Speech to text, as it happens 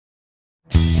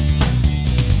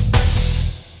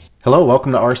Hello,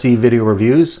 welcome to RC Video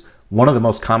Reviews. One of the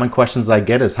most common questions I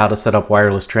get is how to set up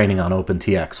wireless training on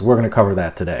OpenTx. We're going to cover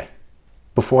that today.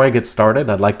 Before I get started,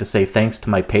 I'd like to say thanks to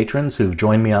my patrons who've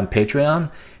joined me on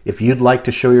Patreon. If you'd like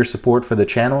to show your support for the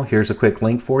channel, here's a quick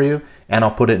link for you, and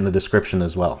I'll put it in the description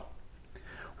as well.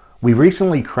 We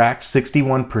recently cracked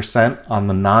 61% on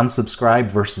the non-subscribe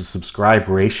versus subscribe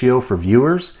ratio for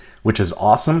viewers, which is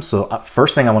awesome. So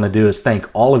first thing I want to do is thank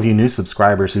all of you new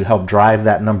subscribers who helped drive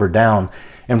that number down.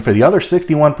 And for the other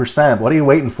 61%, what are you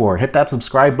waiting for? Hit that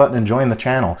subscribe button and join the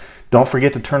channel. Don't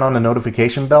forget to turn on the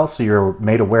notification bell so you're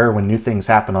made aware when new things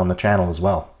happen on the channel as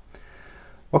well.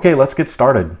 Okay, let's get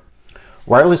started.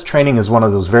 Wireless training is one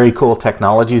of those very cool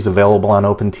technologies available on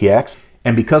OpenTx.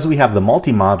 And because we have the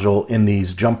multi-module in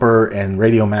these Jumper and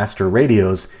Radiomaster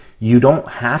radios, you don't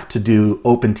have to do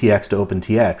OpenTx to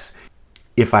OpenTx.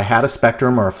 If I had a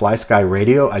Spectrum or a FlySky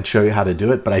radio, I'd show you how to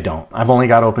do it, but I don't. I've only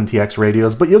got OpenTx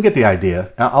radios, but you'll get the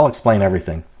idea. I'll explain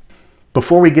everything.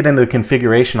 Before we get into the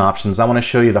configuration options, I want to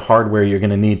show you the hardware you're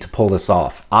going to need to pull this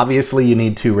off. Obviously, you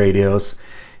need two radios.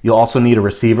 You'll also need a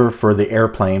receiver for the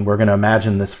airplane. We're going to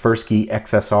imagine this Fursky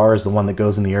XSR is the one that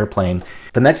goes in the airplane.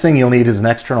 The next thing you'll need is an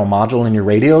external module in your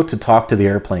radio to talk to the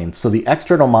airplane. So the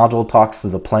external module talks to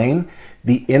the plane.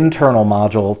 The internal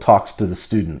module talks to the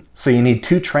student. So you need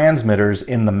two transmitters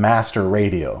in the master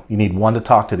radio. You need one to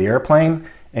talk to the airplane,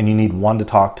 and you need one to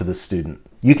talk to the student.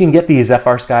 You can get these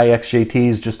FrSky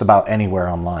XJTs just about anywhere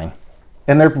online.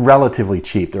 And they're relatively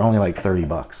cheap. They're only like 30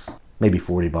 bucks, maybe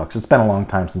 40 bucks. It's been a long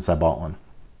time since I bought one.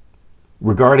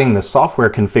 Regarding the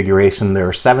software configuration, there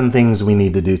are 7 things we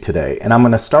need to do today. And I'm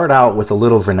going to start out with a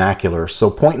little vernacular.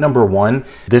 So point number 1,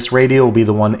 this radio will be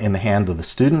the one in the hand of the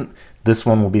student. This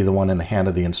one will be the one in the hand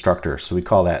of the instructor. So we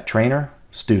call that trainer,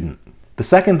 student. The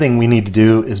second thing we need to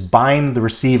do is bind the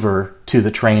receiver to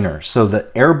the trainer. So the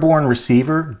airborne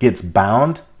receiver gets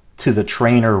bound to the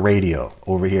trainer radio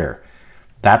over here.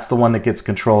 That's the one that gets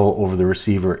control over the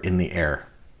receiver in the air.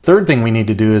 Third thing we need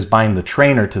to do is bind the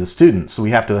trainer to the student. So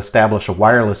we have to establish a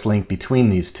wireless link between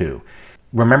these two.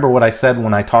 Remember what I said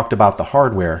when I talked about the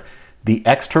hardware. The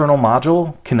external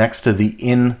module connects to the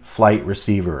in-flight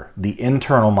receiver. The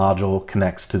internal module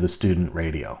connects to the student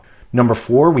radio. Number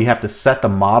 4, we have to set the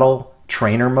model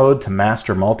trainer mode to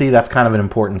master multi. That's kind of an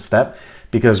important step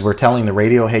because we're telling the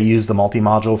radio, hey, use the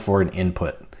multi-module for an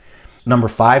input. Number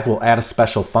 5, we'll add a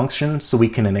special function so we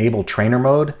can enable trainer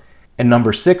mode. And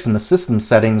number 6, in the system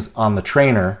settings on the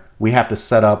trainer, we have to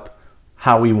set up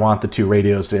how we want the two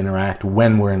radios to interact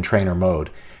when we're in trainer mode.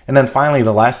 And then finally,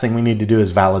 the last thing we need to do is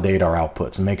validate our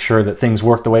outputs and make sure that things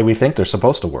work the way we think they're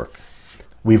supposed to work.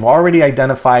 We've already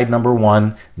identified number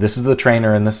 1. This is the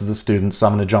trainer and this is the student. So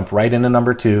I'm going to jump right into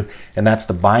number 2, and that's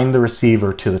to bind the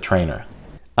receiver to the trainer.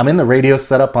 I'm in the radio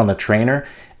setup on the trainer,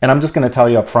 and I'm just going to tell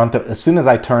you up front that as soon as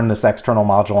I turn this external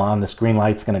module on, this green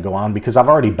light's going to go on because I've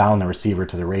already bound the receiver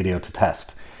to the radio to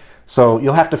test. So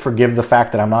you'll have to forgive the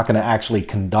fact that I'm not going to actually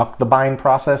conduct the bind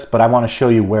process, but I want to show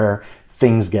you where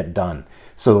things get done.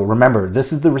 So remember,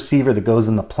 this is the receiver that goes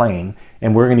in the plane,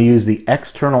 and we're going to use the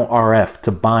external RF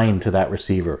to bind to that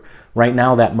receiver. Right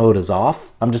now that mode is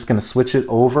off. I'm just going to switch it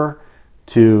over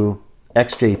to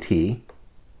XJT.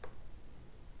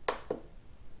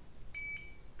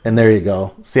 And there you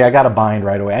go. See, I got a bind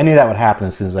right away. I knew that would happen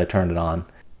as soon as I turned it on.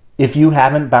 If you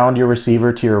haven't bound your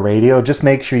receiver to your radio, just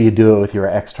make sure you do it with your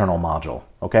external module,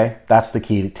 okay? That's the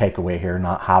key takeaway here,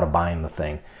 not how to bind the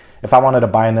thing. If I wanted to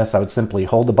bind this, I would simply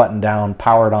hold the button down,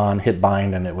 power it on, hit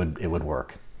bind, and it would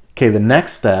work. Okay, the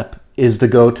next step is to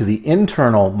go to the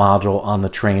internal module on the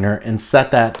trainer and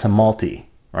set that to multi,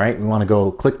 right? We want to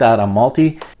go click that on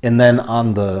multi, and then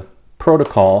on the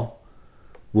protocol,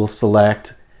 we'll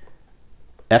select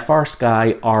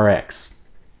FrSky RX.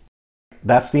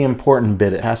 That's the important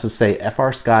bit. It has to say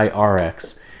FrSky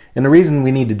RX. And the reason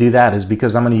we need to do that is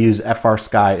because I'm going to use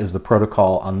FrSky as the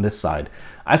protocol on this side.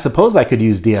 I suppose I could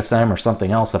use DSM or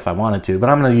something else if I wanted to, but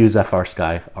I'm going to use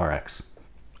FrSky RX.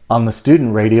 On the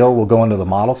student radio, we'll go into the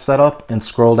model setup and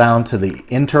scroll down to the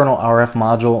internal RF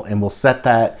module, and we'll set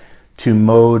that to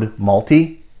mode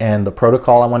multi, and the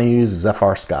protocol I want to use is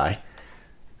FrSky.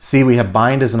 See, we have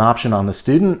bind as an option on the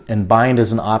student and bind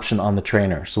as an option on the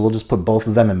trainer. So we'll just put both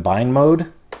of them in bind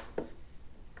mode.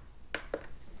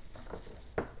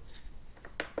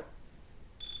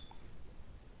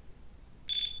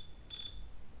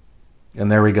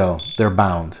 And there we go, they're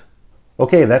bound.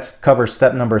 Okay, that's covers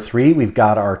step number 3. We've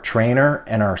got our trainer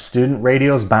and our student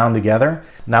radios bound together.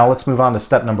 Now let's move on to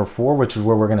step number 4, which is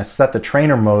where we're going to set the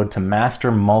trainer mode to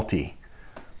master multi.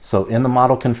 So in the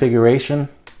model configuration,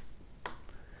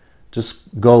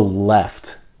 just go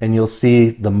left and you'll see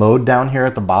the mode down here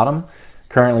at the bottom.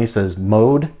 Currently says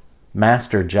mode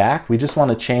Master jack. We just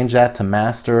want to change that to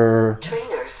master.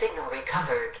 Trainer signal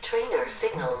recovered. Trainer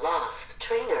signal lost.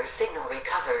 Trainer signal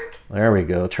recovered. There we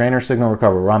go. Trainer signal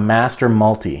recovered. We're on master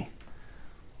multi.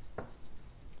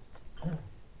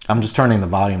 I'm just turning the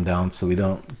volume down so we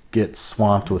don't get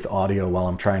swamped with audio while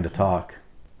I'm trying to talk.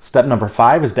 Step number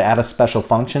 5 is to add a special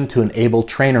function to enable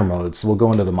trainer mode. So we'll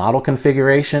go into the model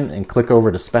configuration and click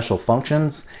over to special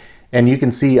functions. And you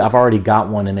can see I've already got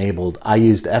one enabled. I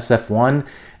used SF1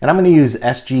 and I'm going to use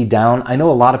SG down. I know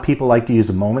a lot of people like to use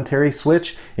a momentary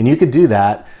switch, and you could do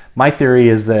that. My theory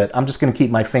is that I'm just going to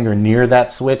keep my finger near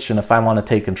that switch, and if I want to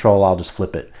take control, I'll just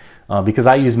flip it. Because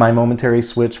I use my momentary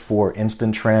switch for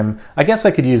instant trim. I guess I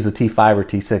could use the T5 or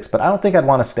T6, but I don't think I'd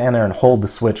want to stand there and hold the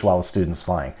switch while the student's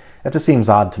flying. That just seems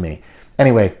odd to me.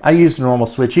 Anyway, I used a normal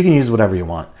switch. You can use whatever you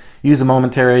want. Use a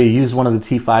momentary, use one of the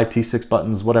T5, T6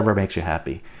 buttons, whatever makes you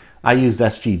happy. I used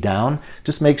SG down.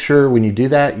 Just make sure when you do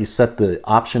that, you set the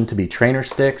option to be trainer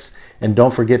sticks, and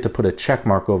don't forget to put a check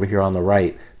mark over here on the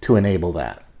right to enable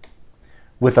that.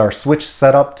 With our switch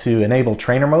set up to enable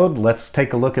trainer mode, let's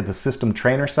take a look at the system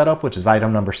trainer setup, which is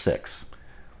item number 6.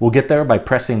 We'll get there by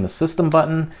pressing the system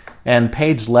button and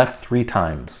page left 3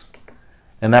 times.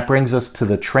 And that brings us to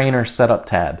the trainer setup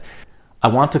tab. I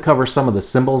want to cover some of the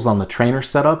symbols on the trainer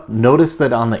setup. Notice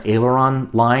that on the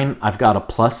aileron line, I've got a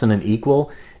plus and an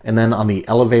equal. And then on the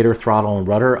elevator, throttle, and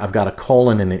rudder, I've got a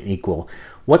colon and an equal.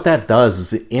 What that does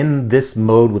is in this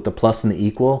mode with the plus and the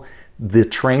equal, the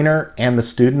trainer and the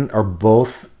student are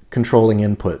both controlling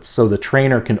inputs. So the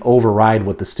trainer can override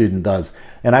what the student does.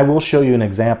 And I will show you an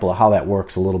example of how that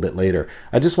works a little bit later.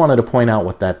 I just wanted to point out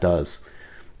what that does.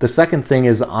 The second thing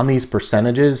is on these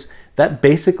percentages, that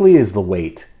basically is the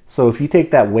weight. So if you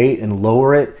take that weight and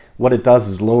lower it, what it does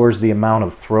is lowers the amount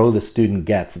of throw the student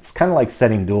gets. It's kind of like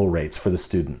setting dual rates for the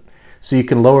student. So you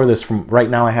can lower this from, right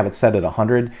now I have it set at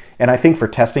 100. And I think for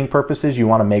testing purposes, you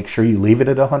want to make sure you leave it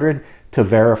at 100 to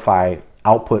verify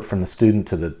output from the student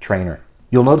to the trainer.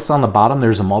 You'll notice on the bottom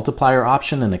there's a multiplier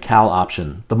option and a cal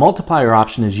option. The multiplier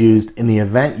option is used in the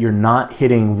event you're not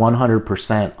hitting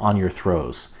 100% on your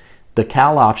throws. The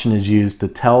cal option is used to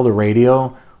tell the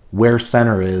radio where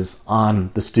center is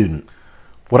on the student.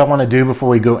 What I want to do before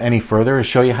we go any further is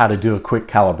show you how to do a quick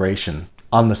calibration.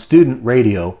 On the student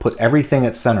radio, put everything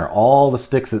at center, all the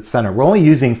sticks at center. We're only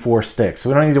using 4 sticks, so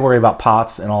we don't need to worry about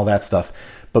pots and all that stuff.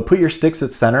 But put your sticks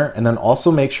at center, and then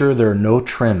also make sure there are no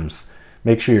trims.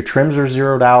 Make sure your trims are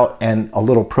zeroed out, and a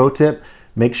little pro tip,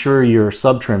 make sure your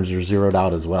sub trims are zeroed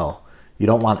out as well. You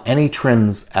don't want any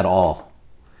trims at all.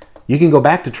 You can go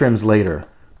back to trims later,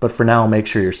 but for now, make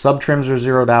sure your sub trims are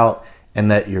zeroed out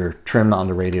and that your trim on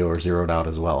the radio are zeroed out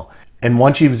as well. And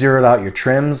once you've zeroed out your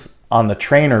trims on the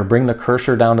trainer, bring the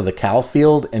cursor down to the cal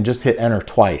field and just hit enter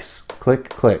twice. Click,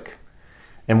 click.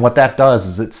 And what that does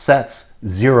is it sets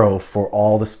 0 for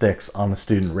all the sticks on the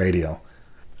student radio.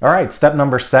 All right, step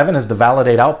number 7 is to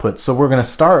validate output. So we're going to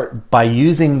start by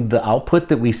using the output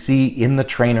that we see in the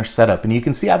trainer setup. And you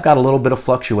can see I've got a little bit of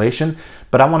fluctuation,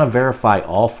 but I want to verify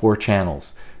all 4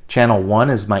 channels. Channel 1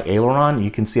 is my aileron.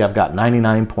 You can see I've got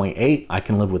 99.8. I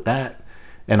can live with that.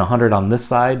 And 100 on this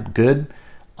side, good.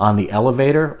 On the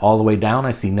elevator, all the way down,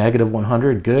 I see negative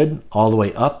 100, good. All the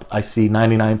way up, I see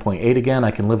 99.8 again.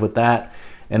 I can live with that.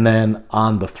 And then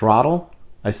on the throttle,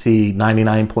 I see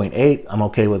 99.8. I'm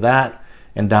okay with that.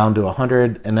 And down to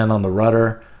 100. And then on the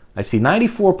rudder, I see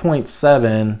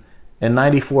 94.7 and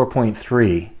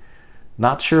 94.3.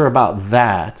 Not sure about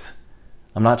that.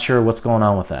 I'm not sure what's going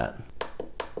on with that.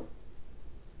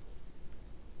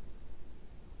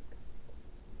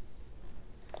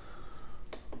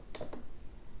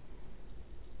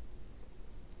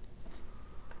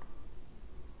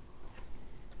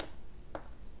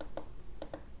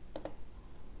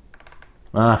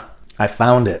 I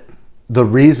found it. The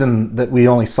reason that we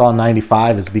only saw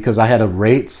 95 is because I had a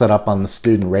rate set up on the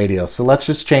student radio. So let's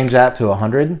just change that to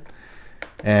 100,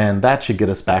 and that should get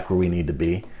us back where we need to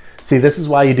be. See, this is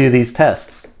why you do these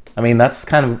tests. I mean,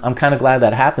 I'm kind of glad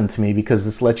that happened to me, because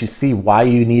this lets you see why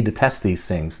you need to test these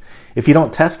things. If you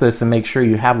don't test this and make sure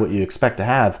you have what you expect to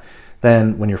have,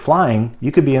 then when you're flying,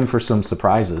 you could be in for some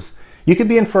surprises. You could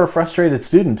be in for a frustrated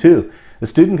student too. The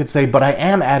student could say, but I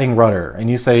am adding rudder, and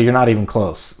you say you're not even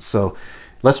close. So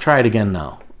let's try it again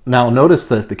now. Now notice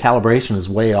that the calibration is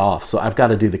way off, so I've got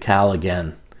to do the cal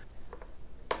again.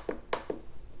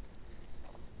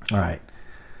 All right,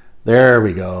 there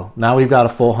we go. Now we've got a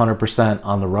full 100%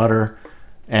 on the rudder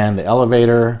and the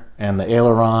elevator and the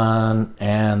aileron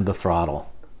and the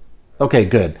throttle. Okay,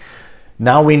 good.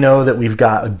 Now we know that we've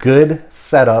got a good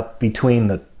setup between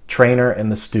the trainer and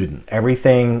the student.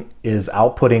 Everything is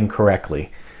outputting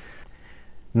correctly.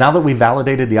 Now that we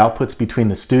validated the outputs between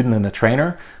the student and the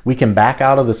trainer, we can back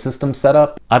out of the system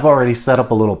setup. I've already set up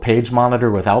a little page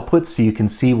monitor with outputs so you can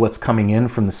see what's coming in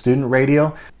from the student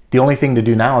radio. The only thing to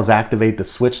do now is activate the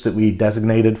switch that we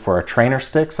designated for our trainer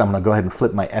sticks. I'm going to go ahead and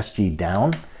flip my SG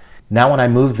down. Now when I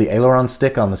move the aileron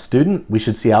stick on the student, we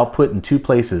should see output in two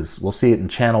places. We'll see it in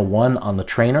channel 1 on the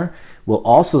trainer. We'll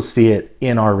also see it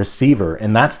in our receiver,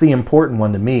 and that's the important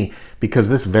one to me because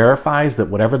this verifies that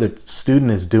whatever the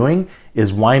student is doing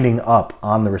is winding up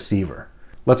on the receiver.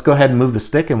 Let's go ahead and move the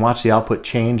stick and watch the output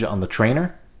change on the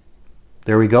trainer.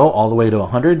 There we go, all the way to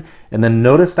 100. And then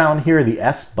notice down here the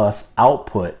S-bus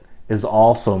output is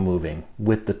also moving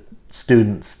with the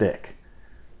student stick.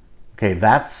 Okay,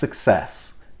 that's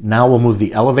success. Now we'll move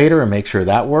the elevator and make sure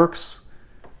that works.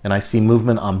 And I see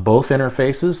movement on both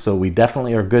interfaces, so we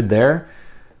definitely are good there.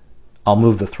 I'll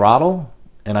move the throttle,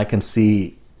 and I can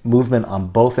see movement on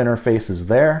both interfaces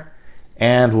there.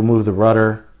 And we'll move the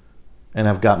rudder, and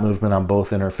I've got movement on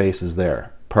both interfaces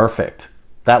there. Perfect.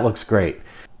 That looks great.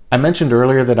 I mentioned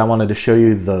earlier that I wanted to show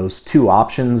you those two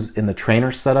options in the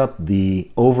trainer setup,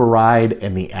 the override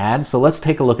and the add. So let's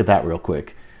take a look at that real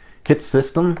quick. Hit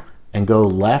System and go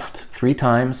left 3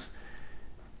 times.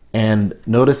 And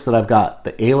notice that I've got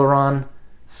the aileron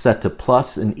set to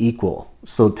plus and equal.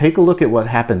 So take a look at what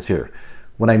happens here.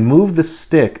 When I move the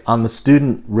stick on the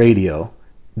student radio,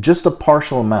 just a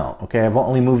partial amount, okay, I've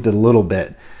only moved it a little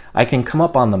bit, I can come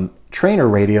up on the trainer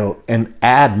radio and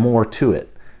add more to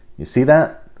it. You see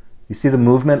that? You see the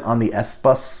movement on the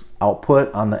S-bus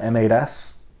output on the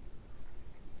M8S?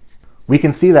 We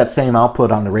can see that same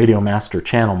output on the Radiomaster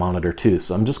channel monitor too.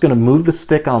 So I'm just going to move the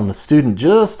stick on the student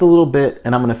just a little bit,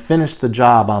 and I'm going to finish the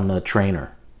job on the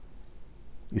trainer.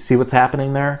 You see what's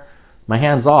happening there? My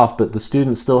hand's off, but the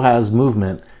student still has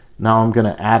movement. Now I'm going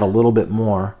to add a little bit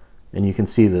more, and you can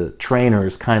see the trainer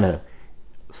is kind of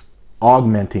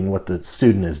augmenting what the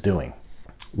student is doing.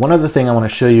 One other thing I want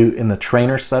to show you in the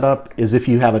trainer setup is if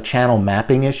you have a channel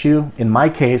mapping issue. In my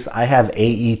case, I have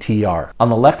AETR. On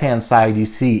the left-hand side, you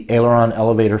see aileron,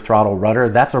 elevator, throttle, rudder.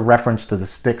 That's a reference to the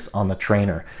sticks on the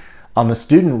trainer. On the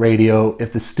student radio,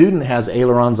 if the student has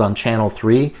ailerons on channel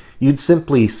 3, you'd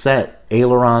simply set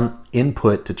aileron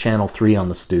input to channel 3 on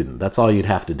the student. That's all you'd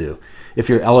have to do. If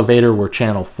your elevator were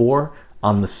channel 4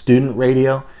 on the student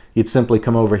radio, you'd simply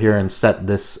come over here and set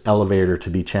this elevator to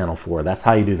be channel 4. That's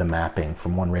how you do the mapping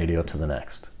from one radio to the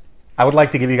next. I would like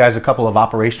to give you guys a couple of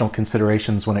operational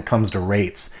considerations when it comes to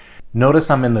rates. Notice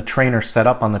I'm in the trainer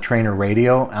setup on the trainer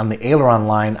radio. On the aileron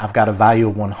line, I've got a value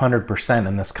of 100%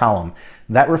 in this column.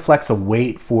 That reflects a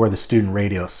weight for the student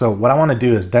radio. So what I want to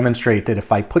do is demonstrate that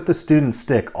if I put the student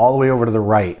stick all the way over to the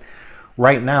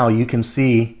right now you can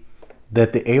see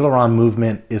that the aileron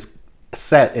movement is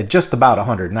set at just about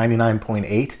 100,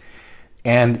 99.8,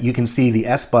 and you can see the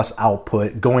S-bus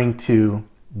output going to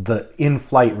the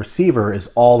in-flight receiver is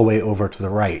all the way over to the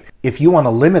right. If you want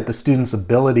to limit the student's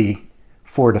ability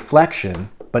for deflection,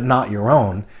 but not your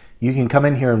own, you can come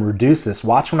in here and reduce this.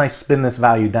 Watch when I spin this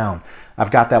value down.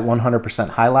 I've got that 100%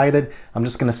 highlighted. I'm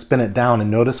just going to spin it down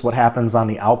and notice what happens on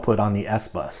the output on the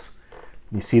S-bus.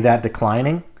 You see that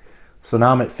declining? So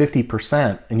now I'm at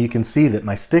 50%, and you can see that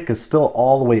my stick is still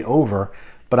all the way over,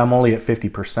 but I'm only at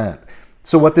 50%.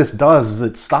 So what this does is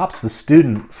it stops the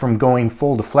student from going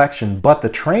full deflection, but the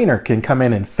trainer can come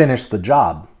in and finish the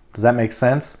job. Does that make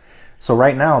sense? So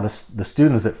right now the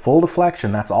student is at full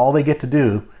deflection. That's all they get to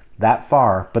do that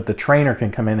far, but the trainer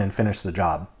can come in and finish the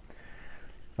job.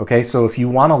 Okay, so if you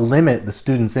want to limit the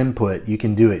student's input, you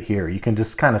can do it here. You can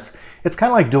just it's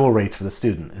kind of like dual rates for the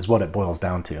student is what it boils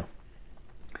down to.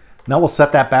 Now we'll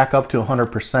set that back up to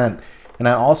 100%, and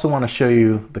I also want to show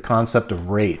you the concept of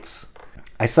rates.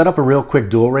 I set up a real quick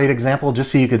dual rate example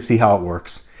just so you could see how it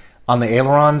works. On the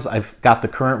ailerons, I've got the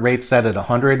current rate set at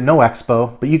 100, no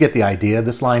expo, but you get the idea.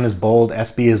 This line is bold,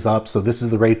 SB is up, so this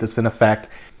is the rate that's in effect.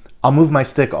 I'll move my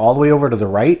stick all the way over to the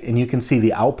right, and you can see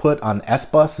the output on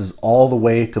S-bus is all the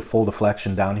way to full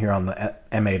deflection down here on the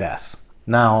M8S.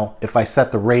 Now, if I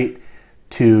set the rate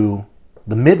to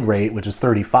the mid rate, which is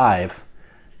 35,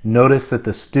 notice that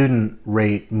the student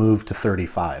rate moved to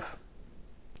 35.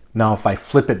 Now if I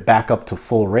flip it back up to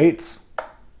full rates,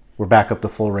 we're back up to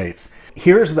full rates.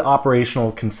 Here's the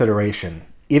operational consideration.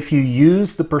 If you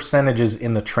use the percentages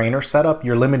in the trainer setup,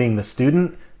 you're limiting the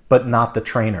student, but not the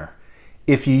trainer.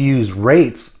 If you use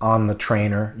rates on the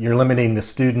trainer, you're limiting the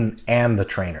student and the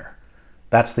trainer.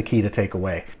 That's the key to take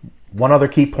away. One other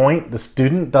key point, the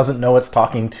student doesn't know it's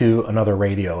talking to another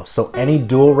radio. So any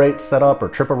dual rate setup or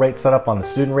triple rate setup on the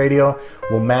student radio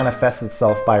will manifest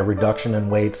itself by a reduction in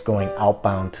weights going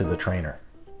outbound to the trainer.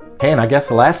 Hey, and I guess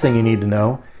the last thing you need to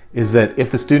know is that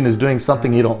if the student is doing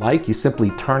something you don't like, you simply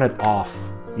turn it off.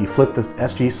 You flip the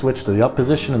SG switch to the up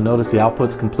position and notice the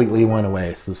outputs completely went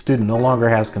away, so the student no longer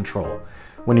has control.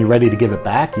 When you're ready to give it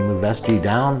back, you move SG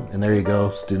down, and there you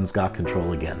go, student's got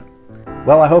control again.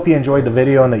 Well, I hope you enjoyed the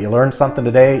video and that you learned something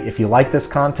today. If you like this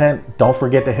content, don't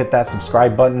forget to hit that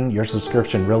subscribe button. Your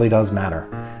subscription really does matter.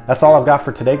 That's all I've got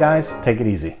for today, guys. Take it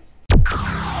easy.